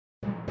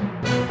நெல்லை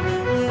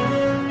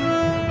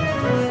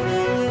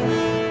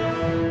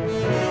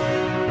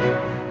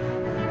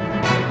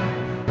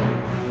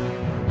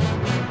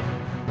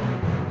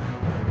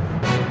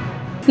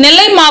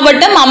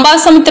மாவட்டம்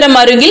அம்பாசமுத்திரம்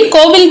அருகில்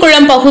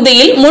கோவில்குளம்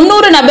பகுதியில்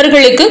 300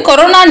 நபர்களுக்கு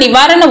கொரோனா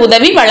நிவாரண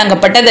உதவி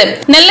வழங்கப்பட்டது.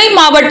 நெல்லை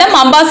மாவட்டம்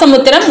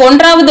அம்பாசமுத்திரம்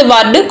 1வது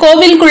வார்டு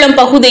கோவில்குளம்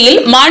பகுதியில்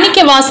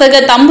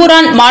மாணிக்கவாசக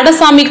தம்புரான்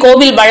மாடசாமி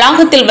கோவில்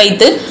வளாகத்தில்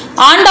வைத்து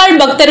ஆண்டாள்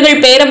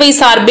பக்தர்கள் பேரவை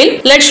சார்பில்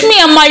லட்சுமி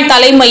அம்மாள்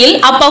தலைமையில்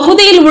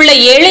அப்பகுதியில் உள்ள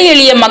ஏழை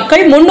எளிய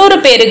மக்கள் 300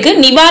 பேருக்கு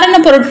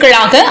நிவாரணப்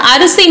பொருட்களாக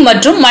அரிசி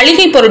மற்றும்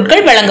மளிகை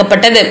பொருட்கள்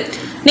வழங்கப்பட்டது.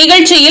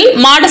 நிகழ்ச்சியில்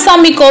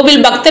மாடசாமி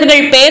கோவில்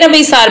பக்தர்கள் பேரவை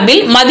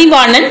சார்பில்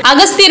மதிவாணன்,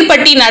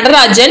 அகஸ்தியர்பட்டி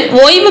நடராஜன்,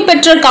 ஓய்வு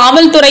பெற்ற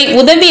காவல்துறை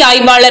உதவி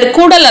ஆய்வாளர்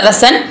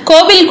கூடலரசன்,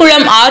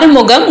 கோவில்குளம்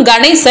ஆறுமுகம்,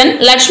 கணேசன்,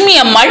 லட்சுமி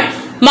அம்மாள்,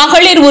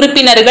 மகளிர்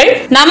உறுப்பினர்கள்,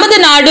 நமது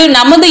நாடு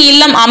நமது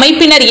இல்லம்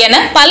அமைப்பினர் என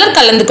பலர்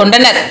கலந்து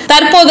கொண்டனர்.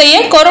 தற்போதைய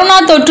கொரோனா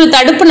தொற்று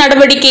தடுப்பு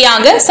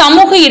நடவடிக்கையாக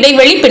சமூக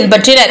இடைவெளி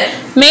பின்பற்றினர்.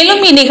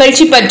 மேலும்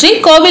இந்நிகழ்ச்சி பற்றி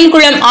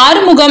கோவில்குளம்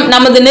ஆறுமுகம்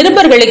நமது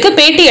நிருபர்களுக்கு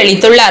பேட்டி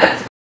அளித்துள்ளார்.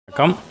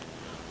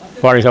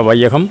 வாழ்க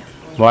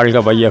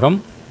வையகம்,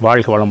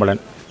 வாழ்க வளமுடன்.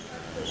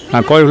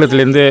 நான்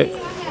கோவில்குளத்திலிருந்து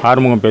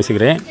ஆறுமுகம்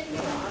பேசுகிறேன்.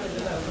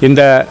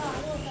 இந்த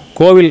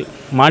கோவில்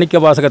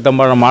மாணிக்கவாசக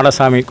தம்புரான்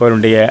மாடசாமி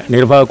கோவிலுடைய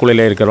நிர்வாக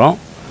குழுவில் இருக்கிறோம்.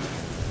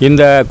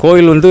 இந்த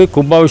கோவில்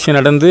கும்பாபிஷேகம்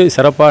நடந்து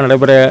சிறப்பாக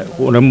நடைபெற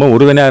ரொம்ப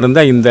உறுதுணையாக இருந்த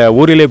இந்த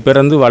ஊரிலே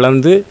பிறந்து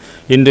வளர்ந்து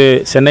இன்று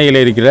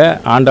சென்னையில் இருக்கிற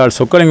ஆண்டாள்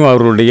சொக்கலிங்கம்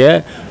அவர்களுடைய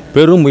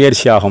பெரும்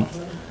முயற்சியாகும்.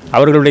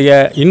 அவர்களுடைய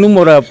இன்னும்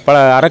ஒரு பல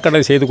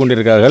அறக்கட்டளை செய்து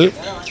கொண்டிருக்கிறார்கள்.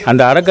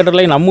 அந்த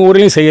அறக்கட்டளை நம்ம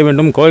ஊரிலையும் செய்ய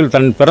வேண்டும், கோயில்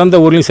தன் பிறந்த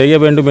ஊரிலையும் செய்ய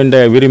வேண்டும்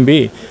என்று விரும்பி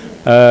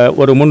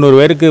ஒரு 300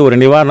 பேருக்கு ஒரு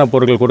நிவாரணப்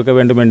பொருட்கள் கொடுக்க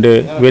வேண்டும் என்று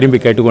விரும்பி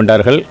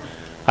கேட்டுக்கொண்டார்கள்.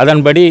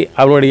 அதன்படி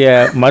அவருடைய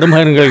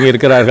மருமகன்கள்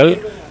இருக்கிறார்கள்.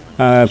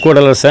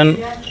 கூடலரசன்,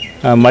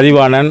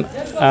 மதிவாணன்,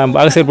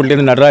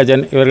 அகஸ்தியர்பட்டியிலிருந்து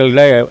நடராஜன்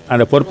இவர்களிட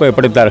அந்த பொறுப்பை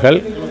ஒப்படைத்தார்கள்.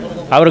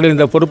 அவர்கள்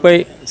இந்த பொறுப்பை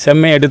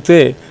செம்மை எடுத்து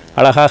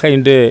அழகாக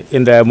இன்று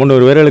இந்த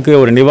 300 பேர்களுக்கு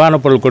ஒரு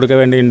நிவாரணப் பொருள் கொடுக்க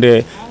வேண்டும் என்று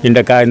இந்த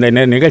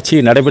நிகழ்ச்சி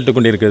நடைபெற்று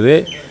கொண்டிருக்கிறது.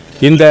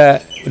 இந்த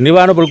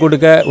நிவாரணப் பொருள்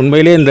கொடுக்க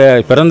உண்மையிலே இந்த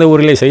பிறந்த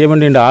ஊரிலே செய்ய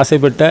வேண்டும் என்று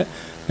ஆசைப்பட்ட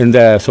இந்த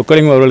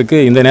சொக்கலிங்கம் அவர்களுக்கு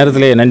இந்த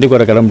நேரத்திலே நன்றி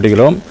கூற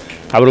கடமைப்படுகிறோம்.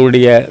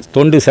 அவர்களுடைய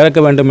தொண்டு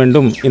சிறக்க வேண்டும்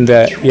என்றும்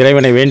இந்த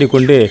இறைவனை வேண்டிக்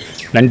கொண்டு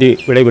நன்றி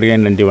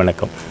விடைபெறுகிறேன். நன்றி,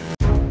 வணக்கம்.